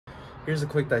Here's a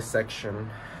quick dissection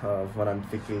of what I'm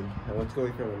thinking and what's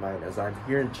going through my mind as I'm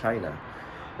here in China,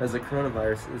 as the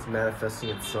coronavirus is manifesting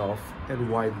itself and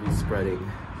widely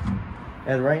spreading.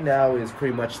 And right now is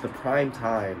pretty much the prime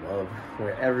time of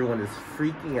where everyone is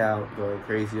freaking out, going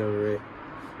crazy over it,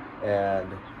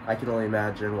 and I can only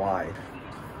imagine why.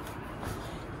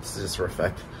 This is just for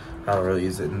effect. I don't really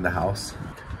use it in the house.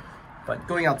 But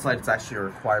going outside, it's actually a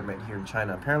requirement here in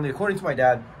China. Apparently, according to my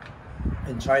dad,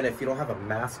 in China, if you don't have a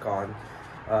mask on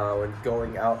when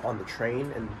going out on the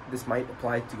train, and this might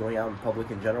apply to going out in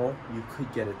public in general, you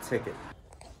could get a ticket.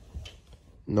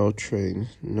 No train,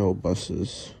 no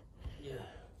buses. Yeah.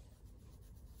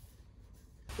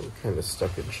 I'm kind of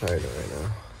stuck in China right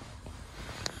now.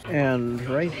 And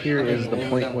right here is the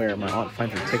point where my aunt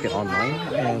finds a ticket online,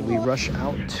 and we rush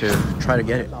out to try to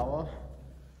get it. So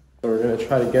we're gonna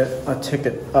try to get a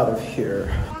ticket out of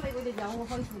here.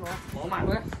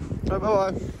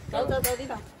 Bye-bye.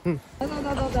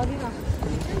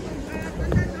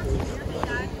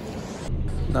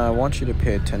 Now I want you to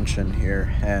pay attention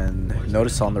here and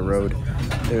notice on the road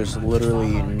there's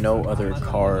literally no other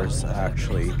cars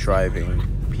actually driving.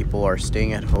 People are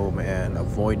staying at home and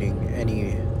avoiding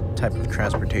any type of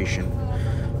transportation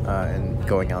and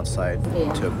going outside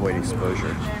to avoid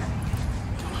exposure.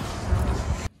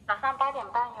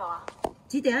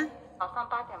 几点？早上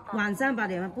8点半。晚上8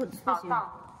点半不行。早上。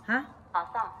啊？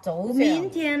早上。明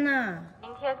天呢？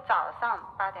明天早上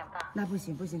8点半。那不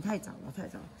行不行，太早了太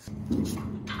早了。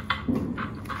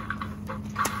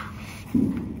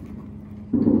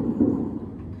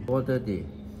4:30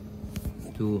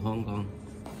 to Hong Kong.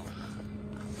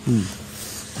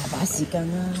 大把時間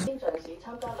啦。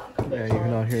 Yeah,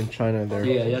 even out here in China, they're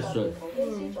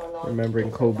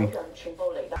remembering Kobe.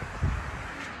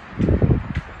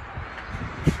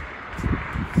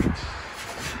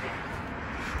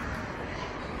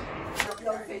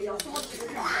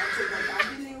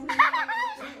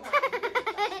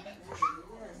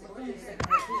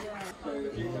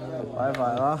 Bye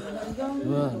bye lah.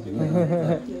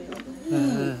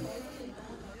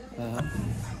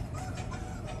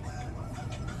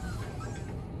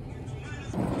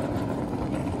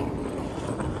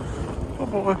 Oh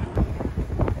boy.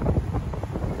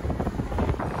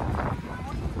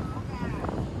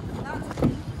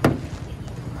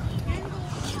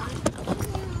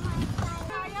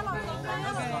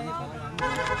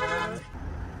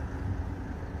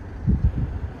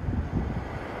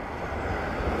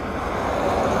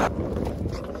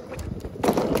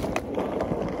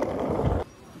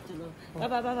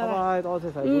 Bye bye. 多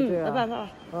謝曬小姐啊。拜拜。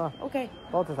OK。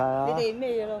多謝曬啊。你哋咩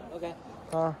嘢咯 ？OK。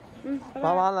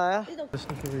慢慢嚟啊。This is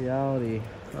the reality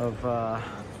of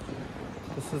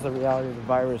this is the reality of the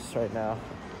virus right now.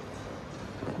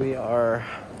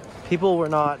 People were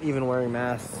not even wearing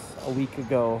masks a week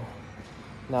ago.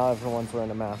 Now everyone's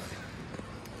wearing a mask.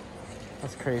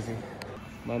 That's crazy.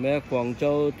 媽咩廣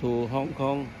州 to Hong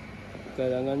Kong，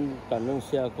 kailangan tanong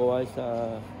siya kuha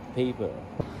sa paper.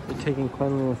 They're taking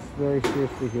cleanliness very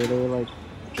seriously here. They were like,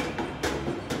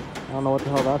 I don't know what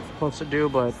the hell that's supposed to do,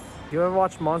 but you ever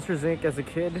watch Monsters Inc. as a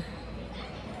kid?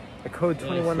 The code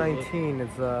 2119 is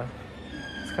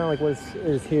it's kind of like what it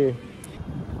is here.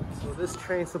 So this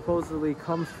train supposedly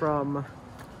comes from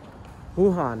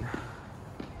Wuhan,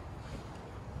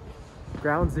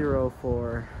 ground zero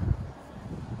for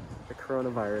the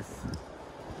coronavirus.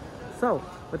 So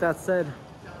with that said,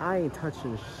 I ain't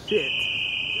touching shit.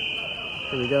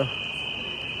 Here we go.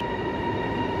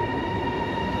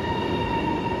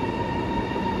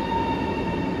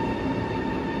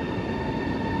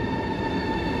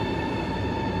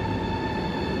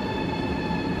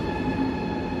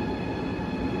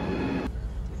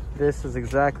 This is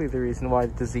exactly the reason why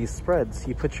the disease spreads.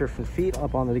 You put your feet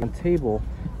up on the table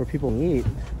where people eat.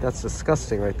 That's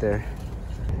disgusting right there.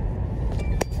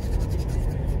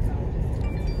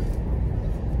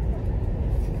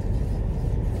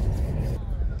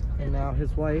 And now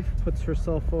his wife puts her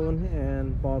cell phone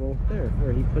and bottle there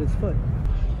where he put his foot.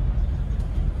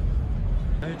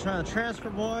 Are you trying to transfer,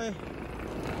 boy?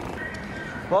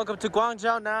 Welcome to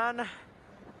Guangzhou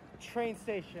train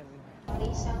station.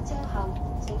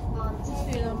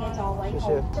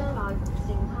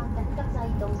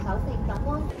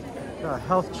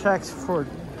 Health checks for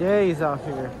days out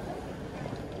here.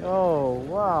 Oh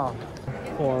wow.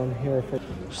 Form here for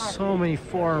so many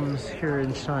forms here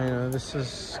in China. This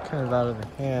is kind of out of the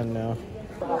hand now.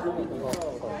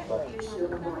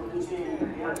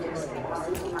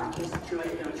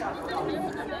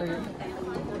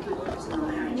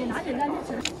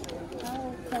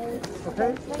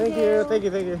 Okay, thank you.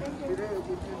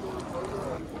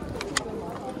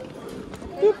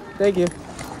 Boop. Thank you.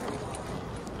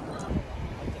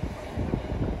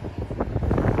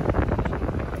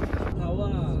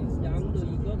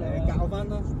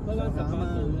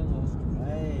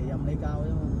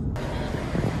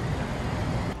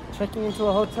 checking into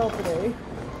a hotel today.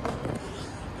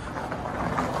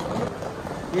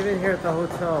 Even here at the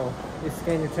hotel, they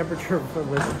scan your temperature before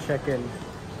you check in.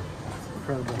 It's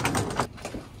incredible.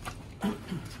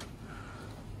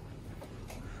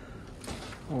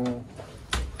 Oh.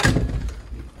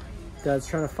 Dad's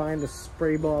trying to find a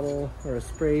spray bottle or a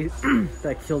spray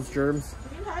that kills germs.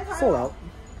 Sold out.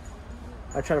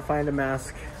 I try to find a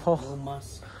mask. Oh. No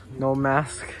mask. No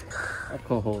mask.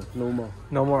 Alcohol. No more.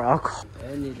 No more alcohol.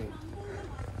 Anything.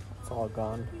 It's all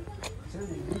gone.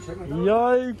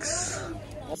 Yikes.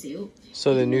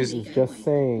 So the news is just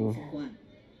saying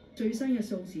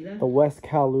the West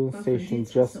Kowloon station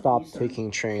just stopped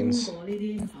taking trains.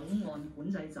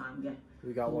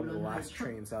 We got one of the last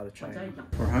trains out of China.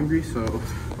 We're hungry, so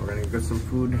we're gonna get some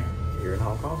food here in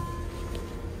Hong Kong.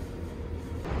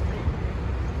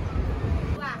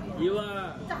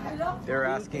 They're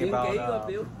asking about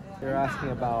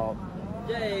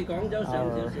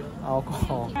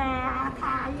alcohol.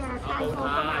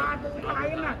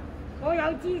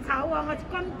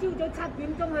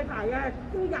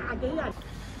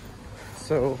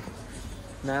 So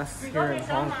masks here in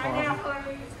Hong Kong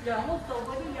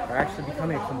are actually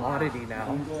becoming a commodity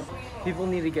now. People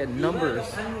need to get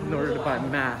numbers in order to buy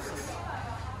masks.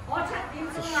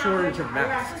 It's a shortage of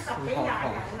masks in Hong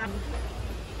Kong.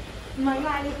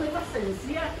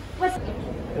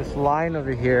 This line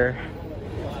over here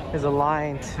is a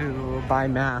line to buy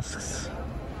masks.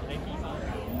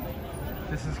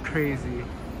 This is crazy.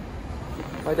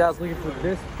 My dad's looking for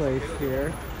this place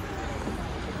here.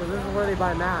 So this is where they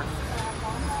buy masks.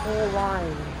 This whole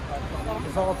line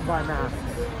is all to buy masks.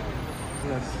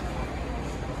 Yes.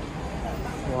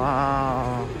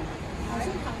 Wow.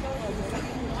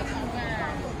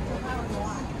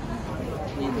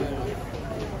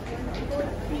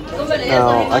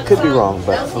 Now, I could be wrong,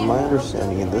 but from my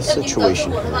understanding, in this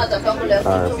situation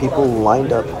here, people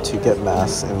lined up to get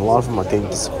masks, and a lot of them are getting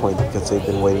disappointed because they've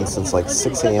been waiting since like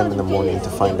 6 a.m. in the morning to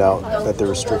find out that they're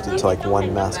restricted to like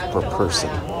 1 mask per person.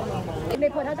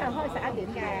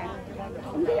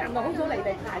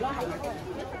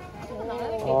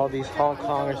 All these Hong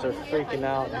Kongers are freaking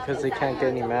out because they can't get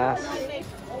any masks.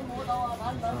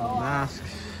 Masks,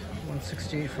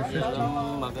 168 for 50.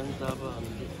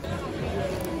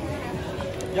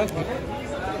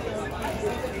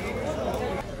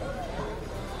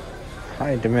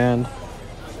 High demand.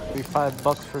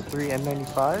 $5 for 3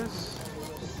 N95s.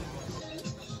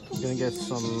 I'm gonna get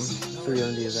some 3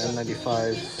 of these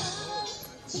N95s.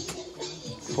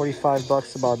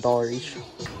 $45, about $1 each.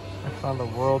 I found the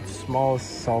world's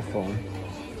smallest cell phone.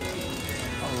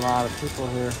 A lot of people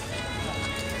here.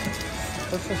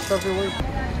 What's this stuff you're waiting?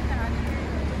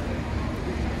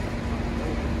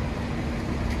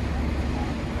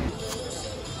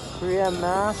 $3M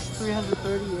mask,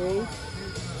 338.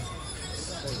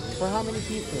 For how many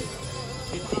pieces?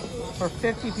 For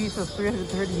 50 pieces,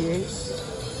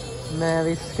 338. Man,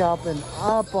 they scalping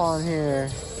up on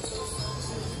here.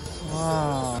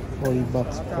 Wow.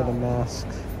 $40 for the mask.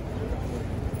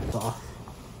 Off.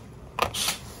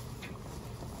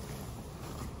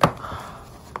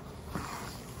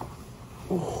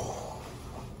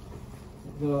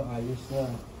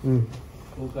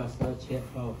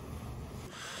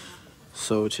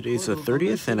 So today's the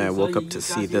 30th, and I woke up to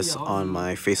see this on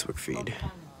my Facebook feed.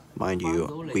 Mind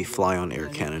you, we fly on Air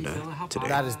Canada today.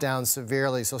 That is down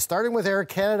severely. So starting with Air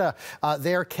Canada,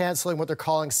 they're canceling what they're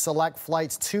calling select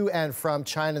flights to and from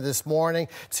China this morning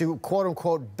to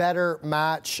quote-unquote better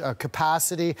match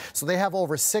capacity. So they have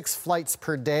over 6 flights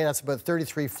per day. That's about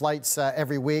 33 flights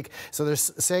every week. So they're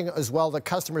saying as well that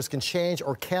customers can change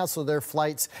or cancel their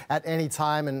flights at any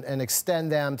time and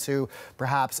extend them to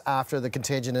perhaps after the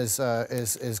contagion is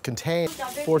contained.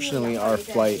 Fortunately, our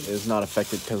flight is not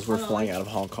affected because we're flying out of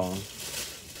Hong Kong.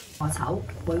 Talking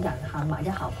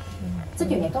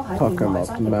about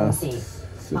the mask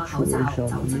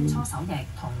situation.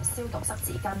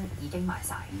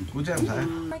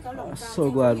 So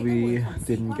glad we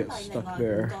didn't get stuck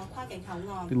there.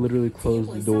 They literally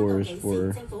closed the doors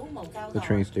for the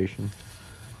train station.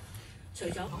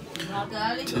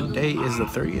 Today is the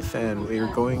 30th, and we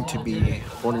are going to be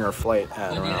boarding our flight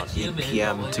at around 8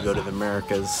 p.m. to go to the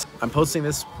Americas. I'm posting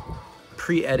this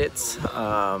pre-edits.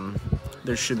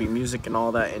 There should be music and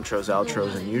all that, intros,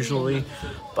 outros, and usually,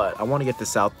 but I want to get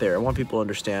this out there. I want people to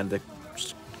understand the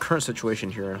current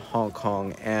situation here in Hong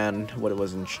Kong and what it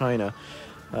was in China.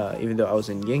 Even though I was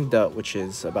in Yingde, which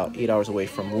is about 8 hours away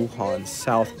from Wuhan,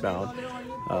 southbound,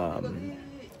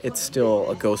 it's still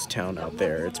a ghost town out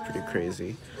there. It's pretty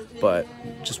crazy, but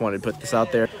just wanted to put this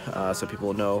out there so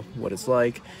people know what it's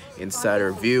like,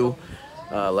 insider view.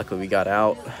 Luckily we got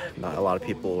out. Not a lot of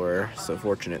people were so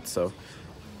fortunate, so